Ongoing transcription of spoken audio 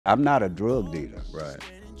I'm not a drug dealer. Right.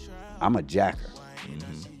 I'm a jacker.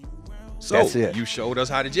 So That's it. you showed us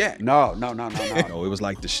how to jack. No. No, it was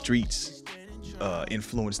like the streets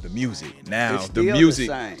influenced the music. Now It's the still the music.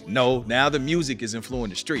 same. No, now the music is influencing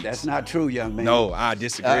the streets. That's not true, young man. No, I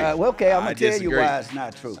disagree. Well, okay, I'm I gonna tell you disagree. why it's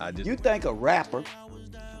not true. I dis- You think a rapper,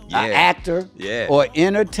 Yeah. an actor, Yeah. or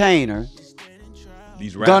entertainer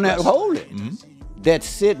These rappers. gonna hold it? Mm-hmm. That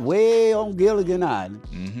sit way on Gilligan Island,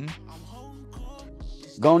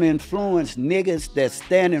 gonna influence niggas that's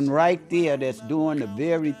standing right there, that's doing the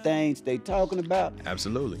very things they talking about?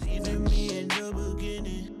 Absolutely.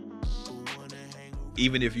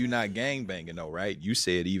 Even if you're not gang banging though, right? You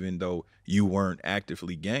said even though you weren't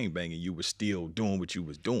actively gang banging, you were still doing what you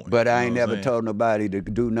was doing. But I You ain't know what I'm never saying? told nobody to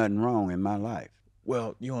do nothing wrong in my life.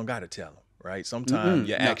 Well, you don't gotta tell them, right? Sometimes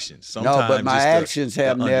your No. actions. Sometimes No, but my just actions the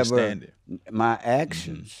have never. understanding. My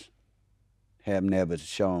actions have never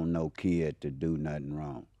shown no kid to do nothing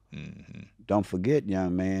wrong. Don't forget,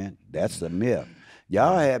 young man, that's a myth.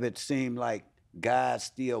 Y'all have it seem like guys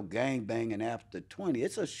still gang banging after 20.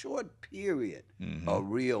 It's a short period of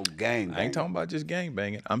real gang banging. I ain't talking about just gang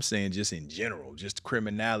banging. I'm saying just in general, just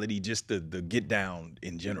criminality, just the get down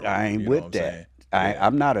in general. I ain't You know with what I'm that. saying?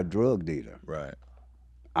 I'm not a drug dealer. Right.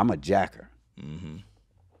 I'm a jacker.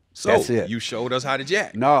 So That's it. you showed us how to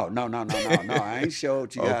jack. No. I ain't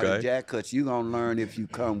showed you how to Okay. jack, because you going to learn if you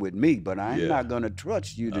come with me. But I ain't Yeah. not going to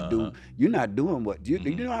trust you to do. You're not doing what. You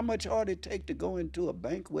know how much hard it take to go into a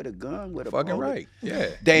bank with a gun, with a Fucking bullet? right. Yeah.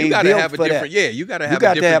 They you ain't gotta built have a for that. different. Yeah, you gotta have You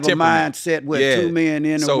got a to different have a temperament. mindset where 2 men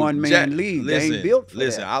in and 1 man Jack, lead. Listen, They ain't built for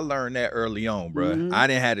listen, that. I learned that early on, bro. I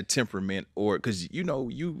didn't have a temperament, or because you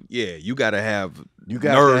gotta have You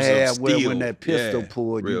got nerves to have of steel. when that pistol Yeah,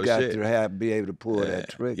 pulled, you real got shit. to be able to pull that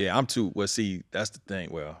trigger. Yeah, I'm too. Well, see, that's the thing.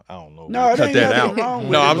 Well, I don't know. No, We it cut ain't that nothing out. wrong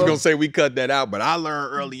with No, it, I was bro. gonna say we cut that out, but I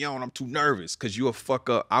learned early on. I'm too nervous because you'll fuck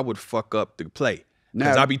up. I would fuck up the play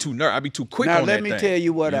because Now- I'd be too nervous. I'd be too quick Now on let that me thing. tell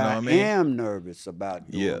you what, know I mean? am nervous about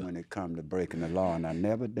doing Yeah. when it comes to breaking the law, and I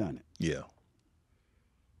never done it. Yeah,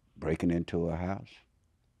 Breaking into a house.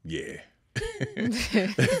 yeah,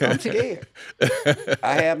 I'm scared.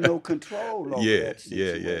 I have no control over yeah, that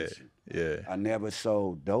yeah, situation. yeah. I never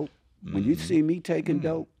sold dope. When you see me taking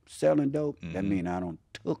dope, selling dope, that mean I don't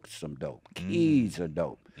took some dope. Keys of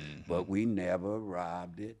dope. But we never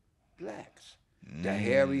robbed it blacks. The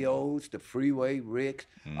Harry O's, the Freeway Ricks,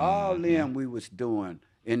 all them we was doing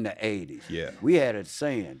in the 80s. Yeah. We had a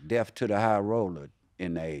saying, death to the high roller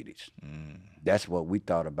in the 80s. That's what we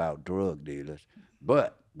thought about drug dealers.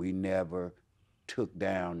 But we never took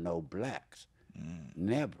down no blacks.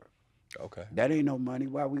 Never. Okay. That ain't no money.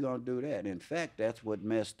 Why we gonna do that? In fact, that's what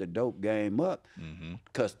messed the dope game up.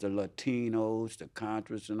 Because the Latinos, the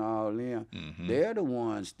Contras, and all them, they're the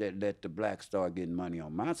ones that let the blacks start getting money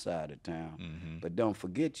on my side of town. But don't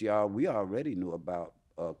forget, y'all, we already knew about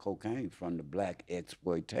cocaine from the black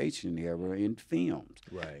exploitation era in films.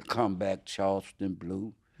 Right. Comeback, Charleston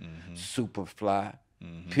Blue, Superfly,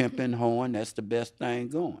 Pimpin' Horn. That's the best thing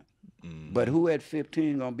going. But who at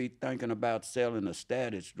 15 gonna be thinking about selling a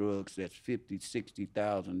status drugs that's $50,000,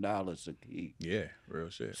 $60,000 a key? Yeah, real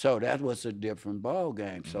shit. So that was a different ball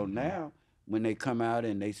game. So now when they come out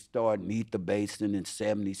and they start ether basing in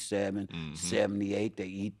 77, 78, they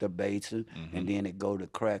ether basing, and then it go to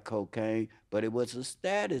crack cocaine. But it was a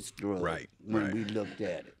status drug when we looked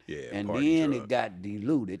at it. Yeah, and party then drug. it got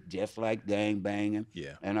diluted, just like gang banging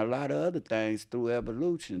Yeah. and a lot of other things through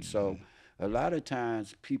evolution. So a lot of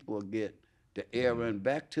times people get the era and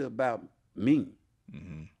back to about me.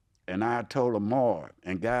 And I told Lamar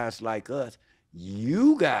and guys like us,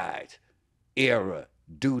 you guys era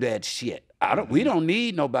do that shit. We don't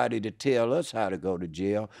need nobody to tell us how to go to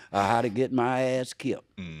jail or how to get my ass killed.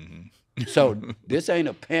 So this ain't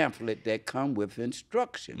a pamphlet that come with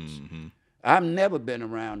instructions. I've never been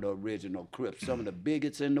around the original Crips, some of the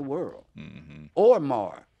biggest in the world, or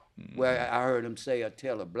Mar, where I heard him say,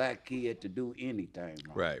 tell a black kid to do anything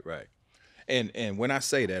wrong. Right. And when I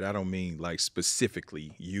say that, I don't mean like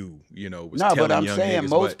specifically you know, was No, telling but I'm young saying niggas,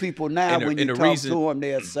 most but- people now, and the- when you and the talk reason- to them,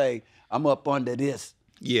 they'll say, I'm up under this.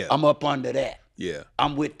 Yeah. I'm up under that. Yeah.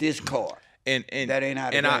 I'm with this car. And That ain't how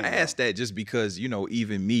the and I game asked that just because, you know,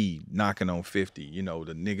 even me knocking on 50, you know,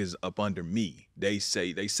 the niggas up under me, they say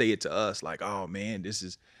it to us like, oh man, this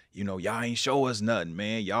is, you know, y'all ain't show us nothing,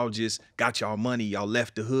 man. Y'all just got y'all money, y'all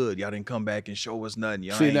left the hood, y'all didn't come back and show us nothing.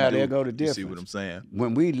 Y'all See, ain't now do, there go the you difference. see what I'm saying?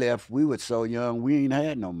 When we left, we were so young, we ain't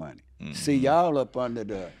had no money. See, y'all up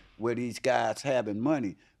under where these guys having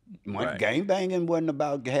money. Right. Gang banging wasn't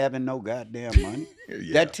about having no goddamn money.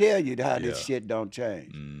 Yeah. That tell you how this shit don't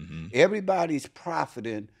change. Everybody's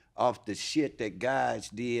profiting off the shit that guys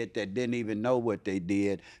did that didn't even know what they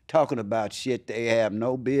did, talking about shit they have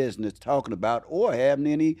no business talking about or having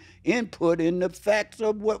any input in the facts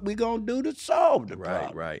of what we're going to do to solve the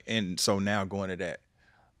problem. Right. And so now going to that,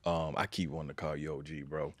 I keep wanting to call you OG,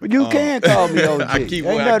 bro. You can call me OG. I keep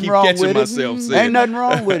wrong catching with myself it. saying Ain't nothing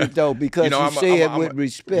wrong with it, though, because you say it with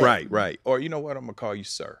respect. Right. Or you know what? I'm going to call you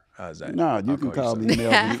sir. How's that? No, you can call me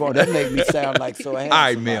Melvin. That make me sound like so handsome. All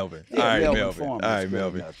right, Melvin. Yeah, All right,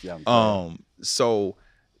 Melvin. So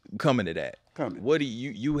coming to that, what do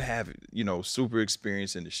you have, super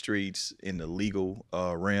experience in the streets, in the legal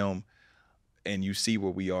realm, and you see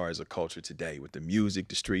where we are as a culture today with the music,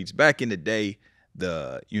 the streets. Back in the day,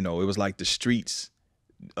 it was like the streets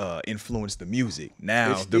influenced the music.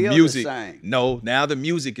 Now it's the still music, the same. now the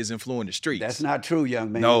music is influencing the streets. That's not true,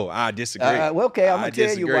 young man. No, I disagree. Okay, I'm gonna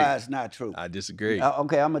tell you why it's not true. I disagree.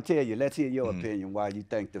 Okay, I'm gonna tell you. Let's hear your opinion. Why you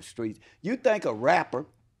think the streets? You think a rapper,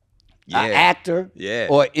 an actor,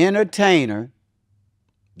 or entertainer,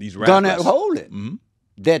 these rappers gonna hold it?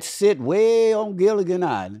 That sit way on Gilligan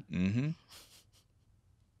Island.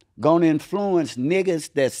 Gonna influence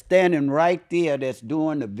niggas that's standing right there that's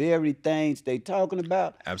doing the very things they talking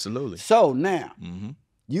about? Absolutely. So now,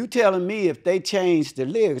 you telling me if they change the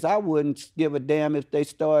lyrics, I wouldn't give a damn if they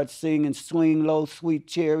start singing Swing Low, Sweet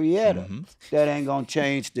Charietta. That ain't gonna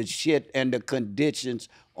change the shit and the conditions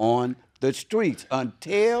on the streets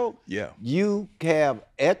until you have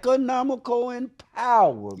economical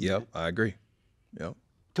empowerment. Yep, I agree. Yep.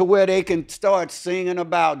 To where they can start singing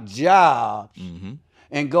about jobs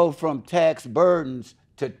and go from tax burdens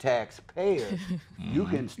to taxpayers. You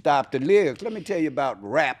can stop the lyrics. Let me tell you about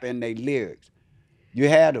rap and their lyrics. You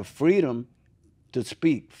had the freedom to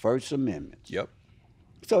speak, First Amendment. Yep.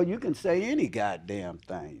 So you can say any goddamn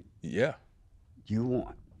thing you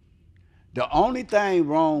want. The only thing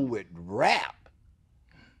wrong with rap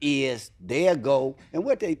is there go, and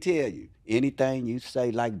what they tell you, anything you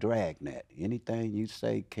say like Dragnet, anything you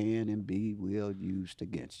say can and be will used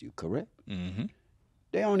against you, correct?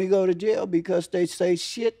 They only go to jail because they say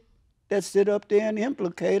shit that sit up there and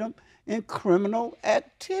implicate them in criminal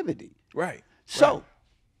activity. Right. So,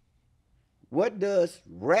 what does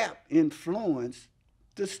rap influence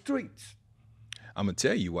the streets? I'm going to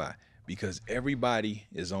tell you why. Because everybody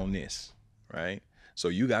is on this, right? So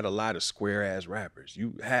you got a lot of square-ass rappers.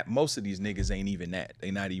 Most of these niggas ain't even that.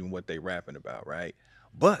 They not even what they rapping about, right?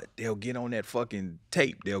 But they'll get on that fucking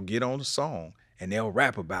tape. They'll get on the song, and they'll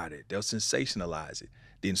rap about it. They'll sensationalize it.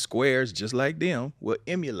 Then squares, just like them, will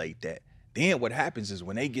emulate that. Then what happens is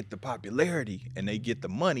when they get the popularity and they get the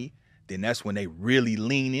money, then that's when they really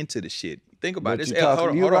lean into the shit. Think about this.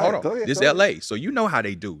 Hold on. This LA. So you know how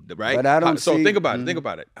they do, right? But I don't So think about it. Think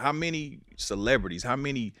about it. How many celebrities, how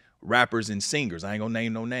many rappers and singers, I ain't gonna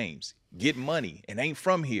name no names, get money and ain't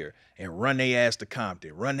from here and run their ass to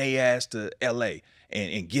Compton, run their ass to LA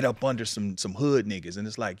and get up under some hood niggas. And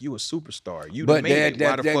it's like, you a superstar. You but made it.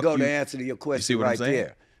 Why the fuck go you, to answer to your question, you see what right I'm saying?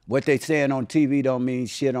 there. What they saying on TV don't mean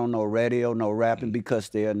shit on no radio, no rapping, because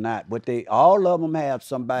they're not. But all of them have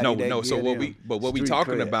somebody. No. So what we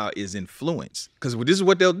talking about is influence, because this is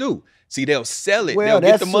what they'll do. See, they'll sell it. Well,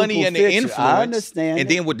 they'll get the money and the influence. I understand. And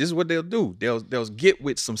then this is what they'll do. They'll get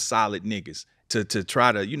with some solid niggas to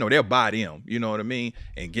try to, they'll buy them. You know what I mean?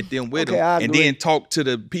 And get them with them, and then talk to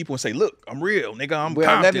the people and say, "Look, I'm real, nigga. I'm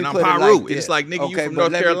Compton. I'm Pyru." And it's like, nigga, you from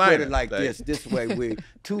North Carolina. Let me put it like this. This way,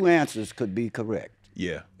 two answers could be correct.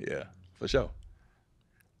 Yeah, for sure.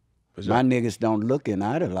 My niggas don't look and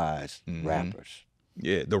idolize rappers.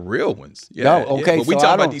 Yeah, the real ones. Yeah, no, okay. But we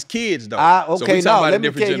talking about these kids, though. Let me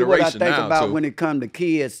tell you what I think about when it comes to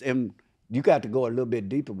kids, and you got to go a little bit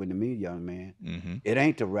deeper with me, young man. It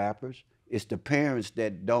ain't the rappers. It's the parents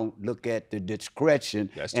that don't look at the discretion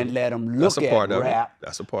and let them look at rap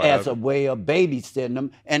as a way of babysitting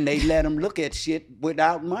them, and they let them look at shit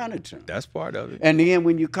without monitoring. That's part of it. And then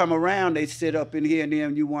when you come around, they sit up in here, and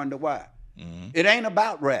then you wonder why. It ain't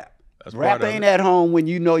about rap. Rap ain't at home when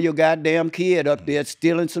you know your goddamn kid up there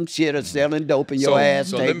stealing some shit or selling dope and your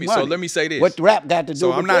ass take money. So let me say this. What rap got to do with that?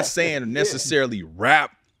 So I'm not saying necessarily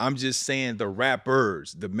rap. I'm just saying the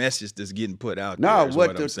rappers, the message that's getting put out there. No,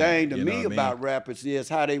 what the thing to me about rappers is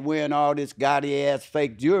how they wearing all this gaudy ass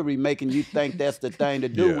fake jewelry, making you think that's the thing to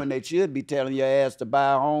do when they should be telling your ass to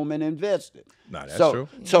buy a home and invest it. No, that's true.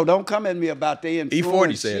 So don't come at me about they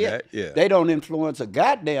influence E40 said shit. that. Yeah. They don't influence a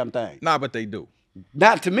goddamn thing. Nah, but they do.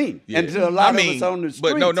 Not to me, and to a lot of us on the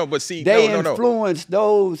streets. But see, they influence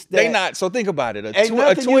those. That they not. So think about it. A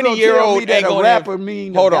 20-year-old ain't gonna rapper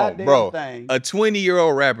mean. Hold on, bro. Thing. A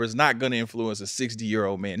 20-year-old rapper is not gonna influence a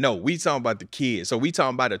 60-year-old man. No, we talking about the kids. So we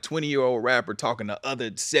talking about a 20-year-old rapper talking to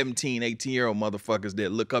other 17, 18-year-old motherfuckers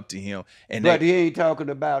that look up to him. But he ain't talking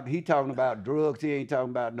about. He talking about drugs. He ain't talking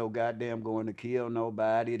about no goddamn going to kill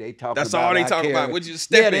nobody. They talking. That's about all they talking about. Which is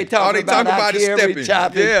stepping. Yeah, they talking about is stepping.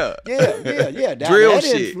 Chopping. Yeah. Drill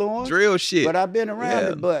shit. Drill shit. But I've been around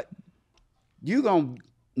it. But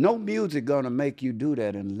no music gonna make you do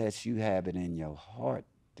that unless you have it in your heart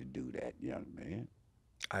to do that, young man.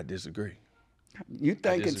 I disagree. You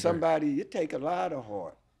thinking somebody, you take a lot of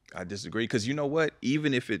heart. I disagree, because you know what?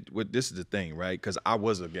 Even if this is the thing, right? Because I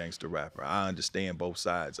was a gangster rapper. I understand both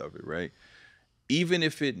sides of it, right? Even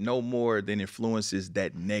if it no more than influences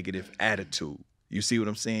that negative attitude. You see what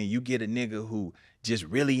I'm saying? You get a nigga who just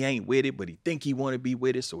really ain't with it, but he think he want to be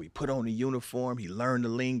with it, so he put on the uniform, he learned the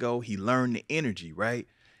lingo, he learned the energy, right?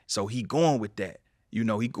 So he going with that. You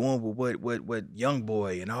know, he going with what Young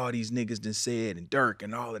Boy and all these niggas done said, and Dirk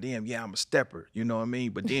and all of them. Yeah, I'm a stepper, you know what I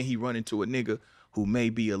mean? But then he run into a nigga who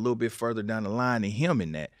may be a little bit further down the line than him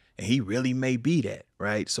in that, and he really may be that,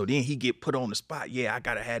 right? So then he get put on the spot. Yeah, I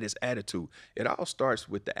gotta have this attitude. It all starts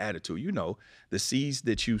with the attitude. You know, the seeds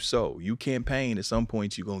that you sow. You campaign, at some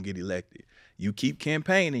point you're gonna get elected. You keep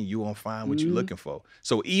campaigning, you won't find what you're looking for.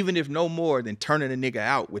 So even if no more than turning a nigga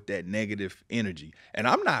out with that negative energy, and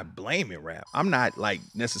I'm not blaming rap. I'm not like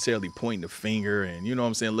necessarily pointing the finger and, you know what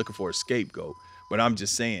I'm saying, looking for a scapegoat. But I'm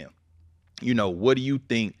just saying, you know, what do you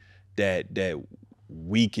think that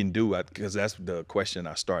we can do? Because that's the question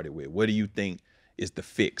I started with. What do you think is the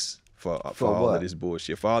fix for all of this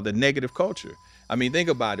bullshit, for all the negative culture? I mean, think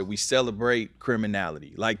about it. We celebrate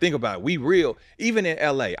criminality. Like, think about it. We real, even in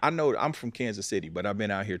LA. I know I'm from Kansas City, but I've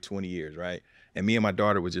been out here 20 years, right? And me and my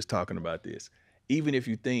daughter were just talking about this. Even if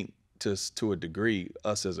you think to a degree,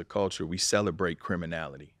 us as a culture, we celebrate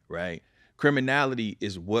criminality, right? Criminality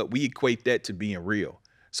is what we equate that to being real.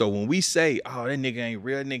 So when we say, oh, that nigga ain't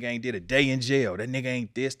real, that nigga ain't did a day in jail, that nigga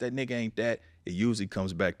ain't this, that nigga ain't that, it usually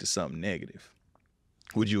comes back to something negative.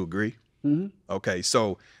 Would you agree? Mm-hmm. Okay,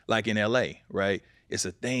 so like in LA, right? It's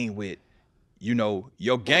a thing with, you know,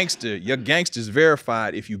 your gangster's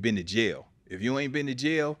verified if you've been to jail. If you ain't been to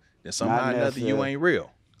jail, then somehow or another you ain't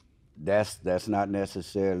real. That's not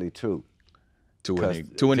necessarily true.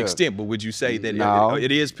 To an extent, but would you say that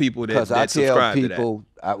it is people that subscribe to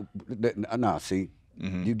that?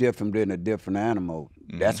 You different than a different animal.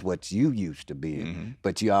 Mm-hmm. That's what you used to be. Mm-hmm.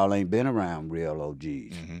 But y'all ain't been around real OGs.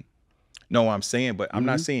 Mm-hmm. No, I'm saying, but I'm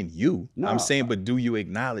not saying you. No. I'm saying, but do you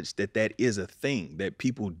acknowledge that is a thing that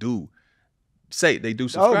people do say they do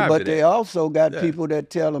subscribe to that? But they also got people that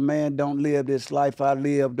tell a man, don't live this life I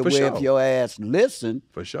live the way if your ass listen,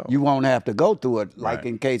 for sure, you won't have to go through it, like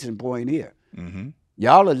in case in point here. Mm-hmm.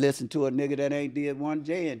 Y'all will listen to a nigga that ain't did one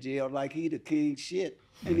day in jail like he the king shit,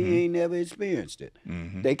 and he ain't never experienced it.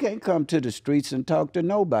 Mm-hmm. They can't come to the streets and talk to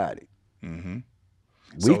nobody. Mm-hmm.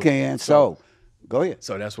 We can, so go ahead.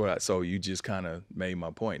 So that's what so you just kind of made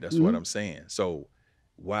my point. That's what I'm saying. So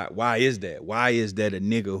why is that? Why is that a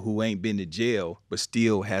nigga who ain't been to jail but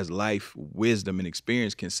still has life wisdom and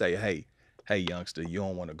experience can say, hey youngster, you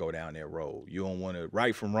don't want to go down that road. You don't want to,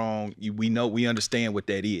 right from wrong. We understand what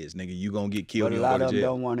that is, nigga. You gonna get killed. But a lot of them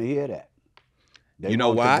don't want to hear that. They you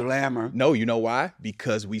know why? The glamour. No, you know why?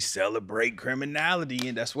 Because we celebrate criminality,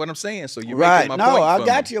 and that's what I'm saying. So you're right. making my point. No, I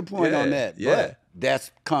got your point on that. Yeah. But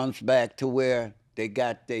that comes back to where they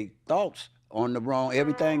got their thoughts on the wrong,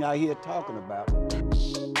 everything I hear talking about.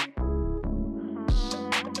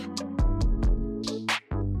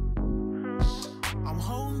 I'm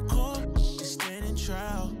holding court, standing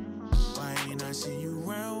trial. Why ain't I see you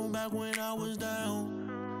round back when I was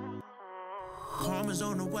down? Karma's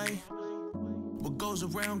on the way. What goes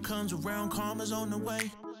around comes around, karma's on the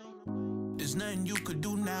way. There's nothing you could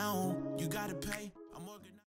do now, you gotta pay.